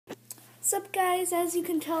Sup guys, as you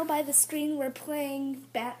can tell by the screen, we're playing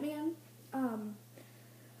Batman.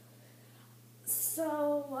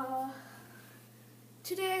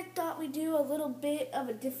 Today I thought we'd do a little bit of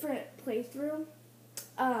a different playthrough.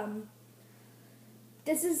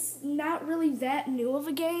 This is not really that new of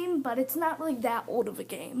a game, but it's not really that old of a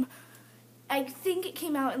game. I think it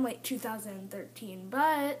came out in like 2013,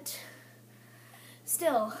 but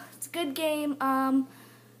still, it's a good game. I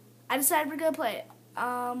decided we're gonna play it.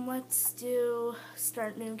 Let's do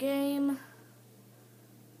start new game.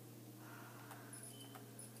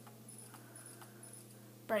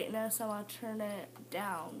 Brightness, I want to turn it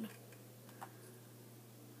down.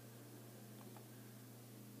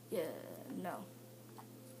 Yeah, no.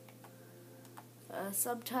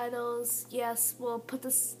 Subtitles, yes, we'll put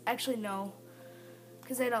this, actually no,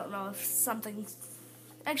 because I don't know if something's,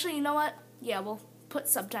 actually, you know what? Yeah, we'll put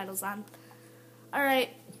subtitles on.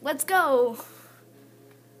 Alright, let's go.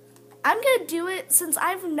 I'm going to do it, since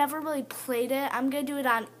I've never really played it, I'm going to do it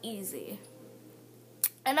on easy.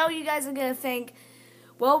 I know you guys are going to think,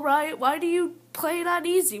 well, right, why do you play it on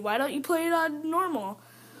easy? Why don't you play it on normal?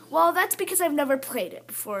 Well, that's because I've never played it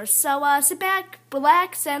before. So, sit back,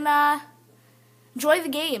 relax, and, enjoy the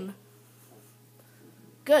game.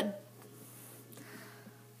 Good.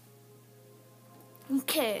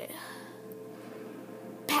 Okay.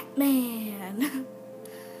 Batman.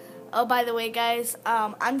 Oh, by the way, guys,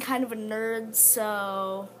 I'm kind of a nerd,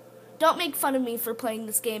 so don't make fun of me for playing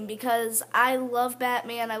this game because I love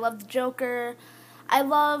Batman, I love the Joker, I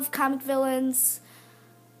love comic villains.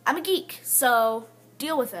 I'm a geek, so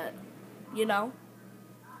deal with it, you know?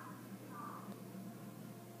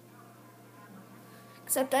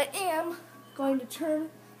 Except I am going to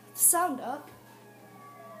turn the sound up.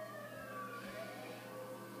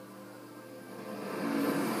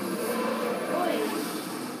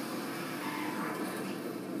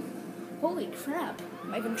 Holy crap,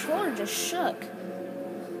 my controller just shook.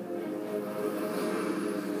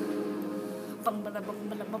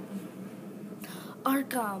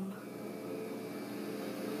 Arkham.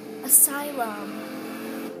 Asylum.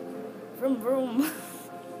 Vroom vroom.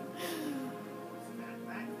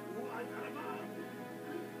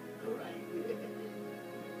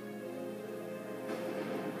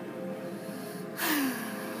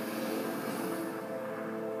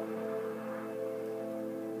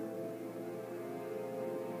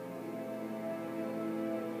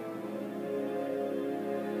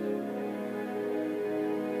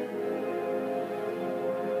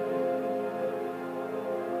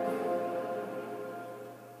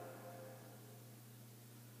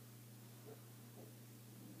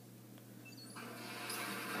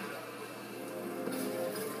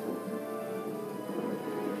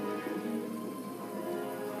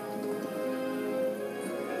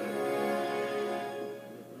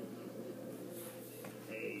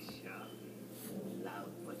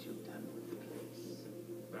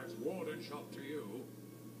 Warden shop to you.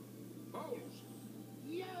 Holmes!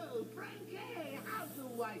 Yo, Frankie! How's the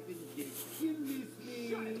wife and kids? You miss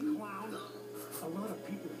me? Shut it, clown! A lot of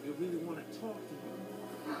people you really want to talk to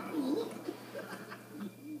you.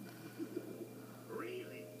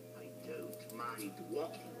 Really? I don't mind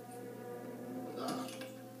walking.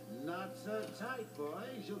 Not so tight,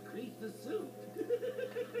 boys. You'll crease the suit.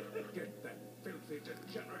 Get that filthy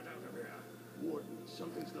degenerate out of here. Warden,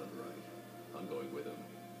 something's not right. I'm going with him.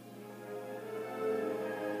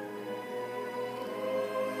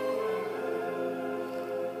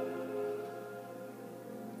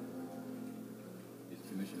 Is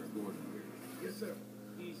Commissioner Gordon here? Yes, sir.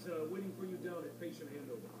 He's waiting for you down at patient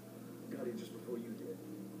handover. Got here just before you did.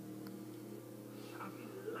 Sharpie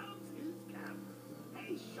loves his camera.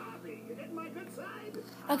 Hey, Sharpie, you getting my good side?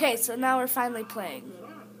 Okay, so now we're finally playing.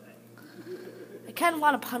 I kind of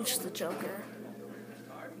want to punch the Joker.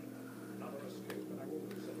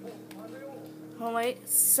 Oh wait,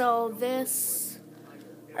 so this...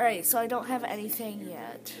 Alright, so I don't have anything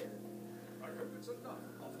yet. I hope it's enough,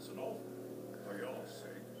 Officer North. For your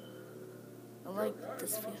sake. I like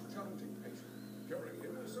this view. Challenging patient. Curing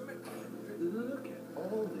him to submit. Look at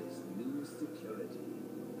all this new security.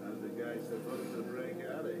 How's the guy supposed to break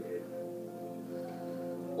out of here?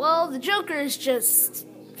 Well, the Joker is just...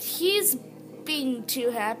 He's being too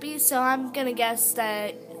happy, so I'm gonna guess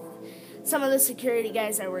that some of the security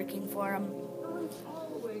guys are working for him. It's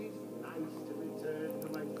always nice to return to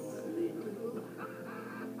my silly little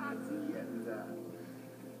hacienda.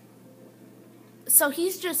 So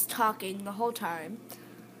he's just talking the whole time.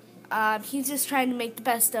 He's just trying to make the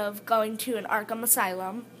best of going to an Arkham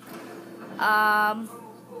asylum.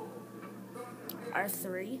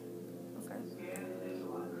 R3. Okay.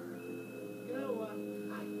 You know what?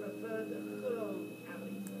 I prefer the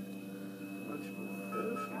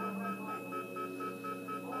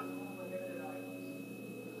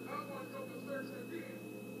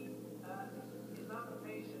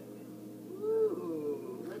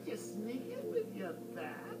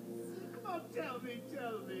tell me.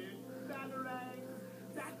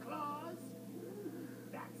 Batarangs, that claws,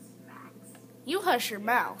 that snacks. You hush your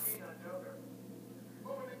mouth. I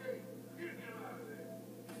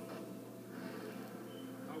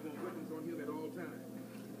want weapons on him at all times.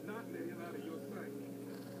 Not let him out of your sight.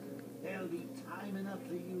 There'll be time enough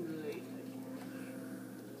for you later.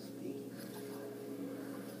 Speaking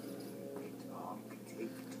of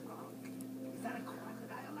tick-tock. Is that a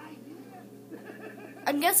crocodile idea?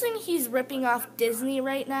 I'm guessing he's ripping off Disney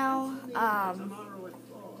right now. Tomorrow at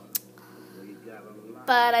 4. We got a lot.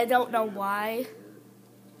 But I don't know why.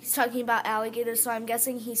 He's talking about alligators, so I'm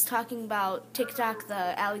guessing he's talking about TikTok,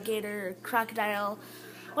 the alligator, crocodile,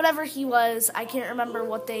 whatever he was. I can't remember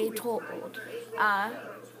what they told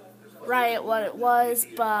Riot what it was,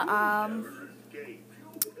 but I'm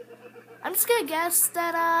just gonna guess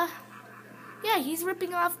that yeah, he's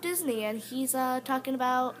ripping off Disney and he's talking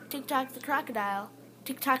about TikTok the crocodile,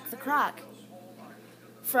 TikTok the croc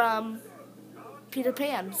from Peter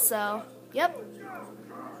Pan. So, yep.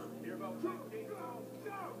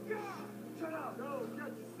 Shut up. No,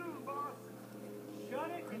 catch you soon, boss. Shut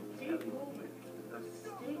it and keep moving. The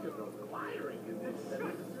state of the wiring in this shut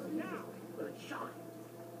now. But it's shot.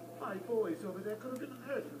 5 boys over there could have been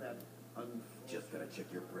hurt in that. I'm just gonna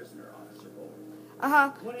check your prisoner, Officer Bolt.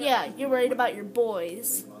 Yeah, you're worried about your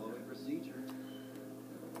boys. Following procedure.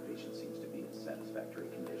 The patient seems to be in satisfactory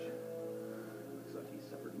condition. Looks like he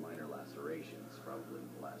suffered minor lacerations, probably in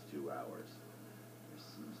the last 2 hours. There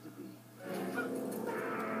seems to be.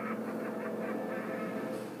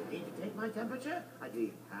 Need to take my temperature? I'd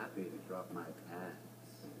be happy to drop my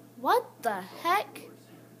pants. What the heck?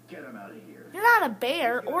 Get him out of here. You're not a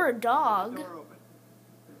bear or a dog. Door open.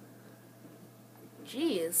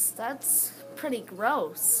 Jeez, that's pretty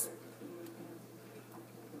gross.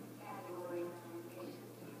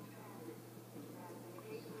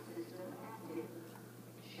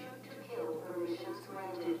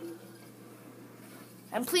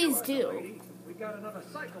 And please do. Lady, we got another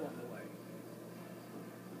cycle on the way.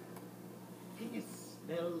 Can you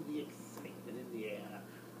smell the excitement in the air?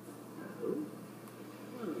 No?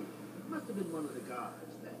 Must have been one of the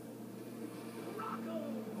guards then. Rocco,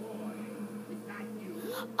 boy, is that you?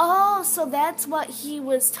 Oh, so that's what he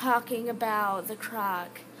was talking about, the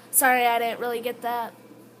croc. Sorry, I didn't really get that.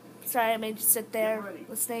 Sorry, I made you sit there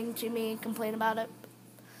listening to me complain about it.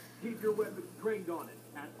 Keep your weapons trained on it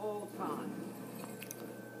at all times.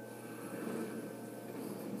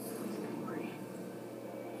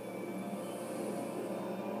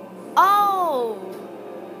 Oh!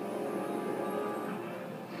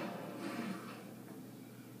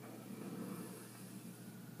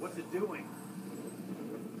 What's it doing?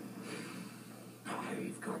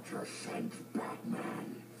 I've got your scent,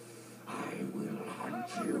 Batman. I will hunt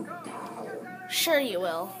you down. Sure you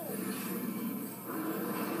will.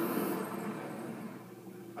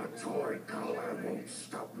 A toy collar won't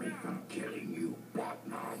stop me from killing you,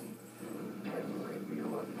 Batman. And rip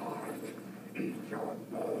you apart. Eat your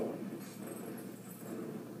bones.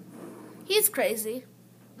 He's crazy.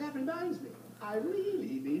 That reminds me. I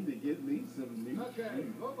really need to get me some new Okay,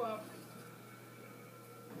 shoes. move up.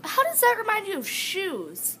 How does that remind you of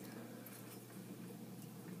shoes?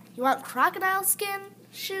 You want crocodile skin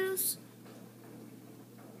shoes?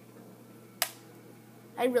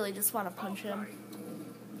 I really just want to punch him.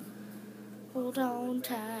 Hold on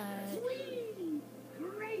tight. Sweetie,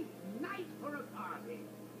 great night for a party.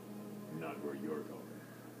 Not where you're going.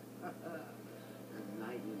 The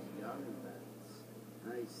night is young, lads.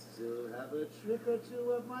 I still have a trick or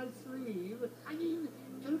two up my sleeve. I mean,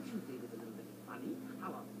 don't you think it's a little bit funny how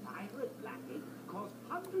a vibrant black ink caused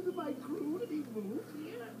hundreds of my crew to be moved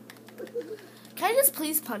here? Can I just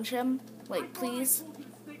please punch him? Like, please?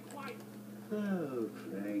 Oh,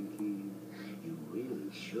 Frankie, you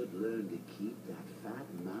really should learn to keep that fat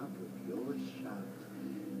mouth of yours shut.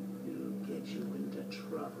 It'll get you into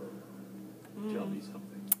trouble. Tell me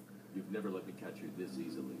something. You've never let me catch you this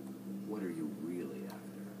easily. What are you really after?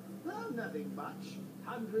 Well, nothing much.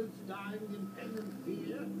 Hundreds dying in pain and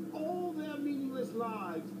fear, all their meaningless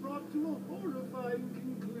lives brought to a horrifying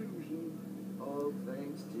conclusion. All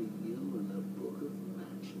thanks to you and the Book of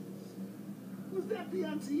Matches. Was that the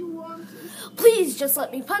answer you wanted? Please just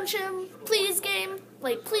let me punch him. Please, game.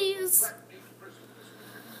 Like, please.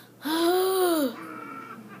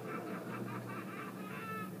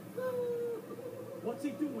 What's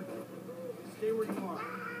he doing? Stay where you are.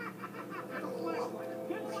 Get a flashlight.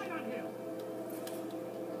 Get light on him.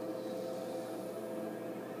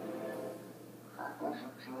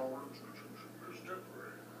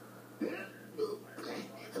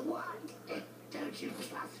 What? Don't you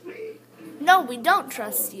trust me? No, we don't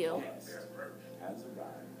trust you.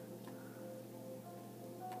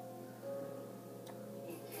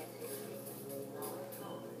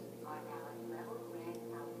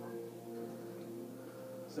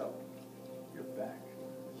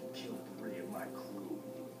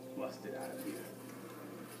 busted out of here.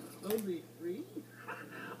 Only 3?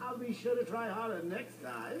 I'll be sure to try harder next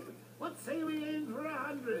time. What say we aim for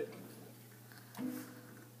 100?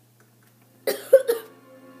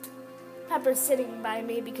 Pepper's sitting by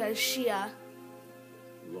me because she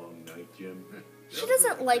Long night, Jim.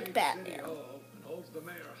 doesn't like Batman.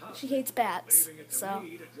 She hates bats, Leaving it to so.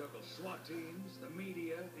 me to juggle SWAT teams, the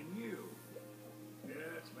media, and you. Yeah,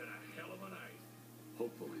 it's been a hell of a night.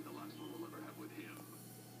 Hopefully the last one we'll ever have with him.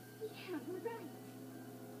 Yeah, we're right.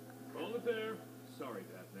 Hold it there. Sorry,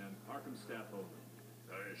 Batman. Arkham staff only.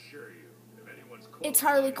 I assure you, if anyone's close, It's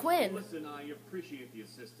Harley Quinn. Listen, I appreciate the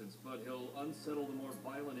assistance, but he'll unsettle the more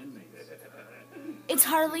violent inmates. It's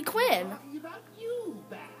Harley Quinn. Talking about you,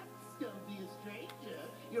 Bats. Don't be a stranger.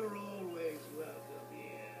 You're always welcome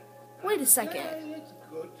here. Wait a second. Hey, it's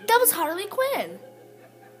good to That was Harley Quinn.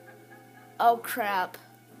 Oh, crap.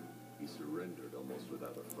 He surrendered almost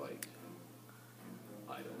without a fight.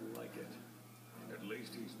 I don't like it. at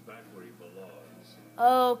least he's back where he belongs.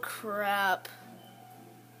 Oh, crap.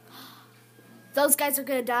 Those guys are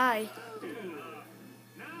gonna die.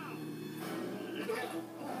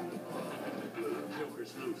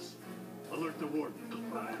 Joker's loose. Alert the warden.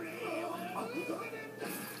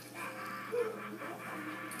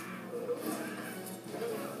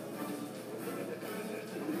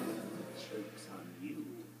 Joke's on you.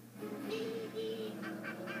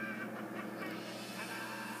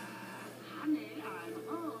 Honey, I'm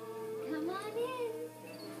home. Come on in.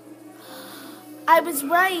 I was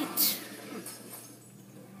right.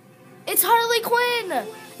 It's Harley Quinn.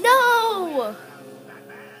 No.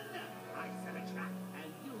 I set a trap,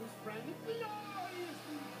 and you sprang it gloriously.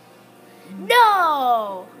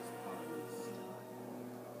 No.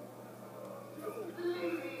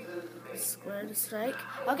 Square to strike.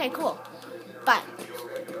 Okay, cool. Bye.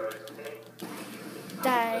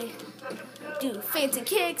 Die. Do fancy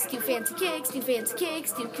kicks, do fancy kicks, do fancy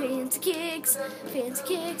kicks, do fancy kicks, fancy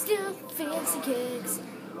kicks, do fancy kicks.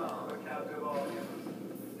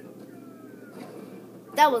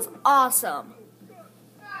 That was awesome.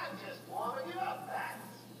 I just warming you up,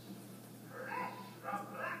 Bats. Fresh from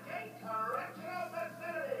Blackgate Correctional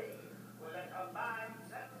Facility, with a combined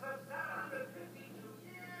sentence of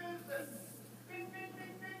 752 years and ding, ding,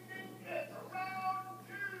 ding, ding, ding, it's round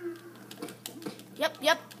 2.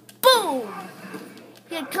 Yep. Boom!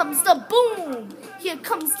 Here comes the boom! Here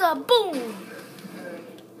comes the boom!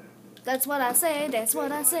 That's what I said, that's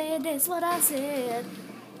what I said, that's what I said.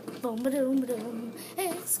 Boom, ba-doom, ba-doom.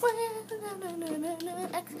 X squared,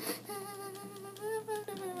 X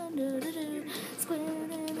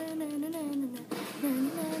squared,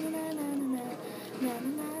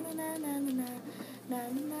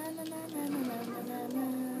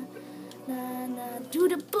 do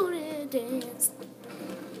the booty dance.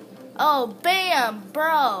 Oh, bam,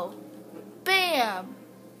 bro. Bam.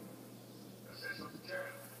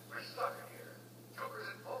 We're stuck in here. Joker's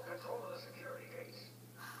in full control of the security gates.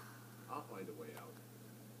 I'll find a way out.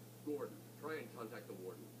 Gordon, try and contact the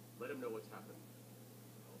warden. Let him know what's happened.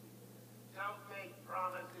 Don't make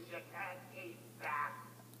promises you can't keep, Bats.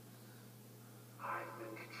 I'm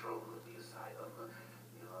in control of the asylum.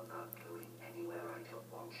 You're not going anywhere I don't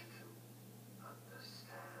want you to.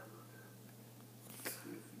 Understand?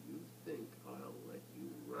 If you think I'll let you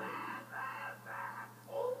run.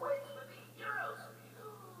 Always with the heroes of you.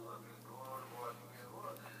 Looking good, what you.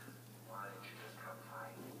 Why don't you just come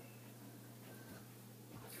find me?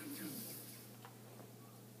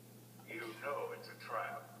 You know it's a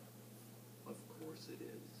trap. Of course it is.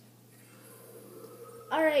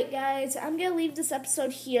 Alright, guys, I'm going to leave this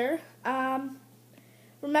episode here.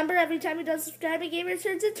 Remember, every time you don't subscribe, a gamer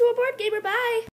turns into a board gamer. Bye!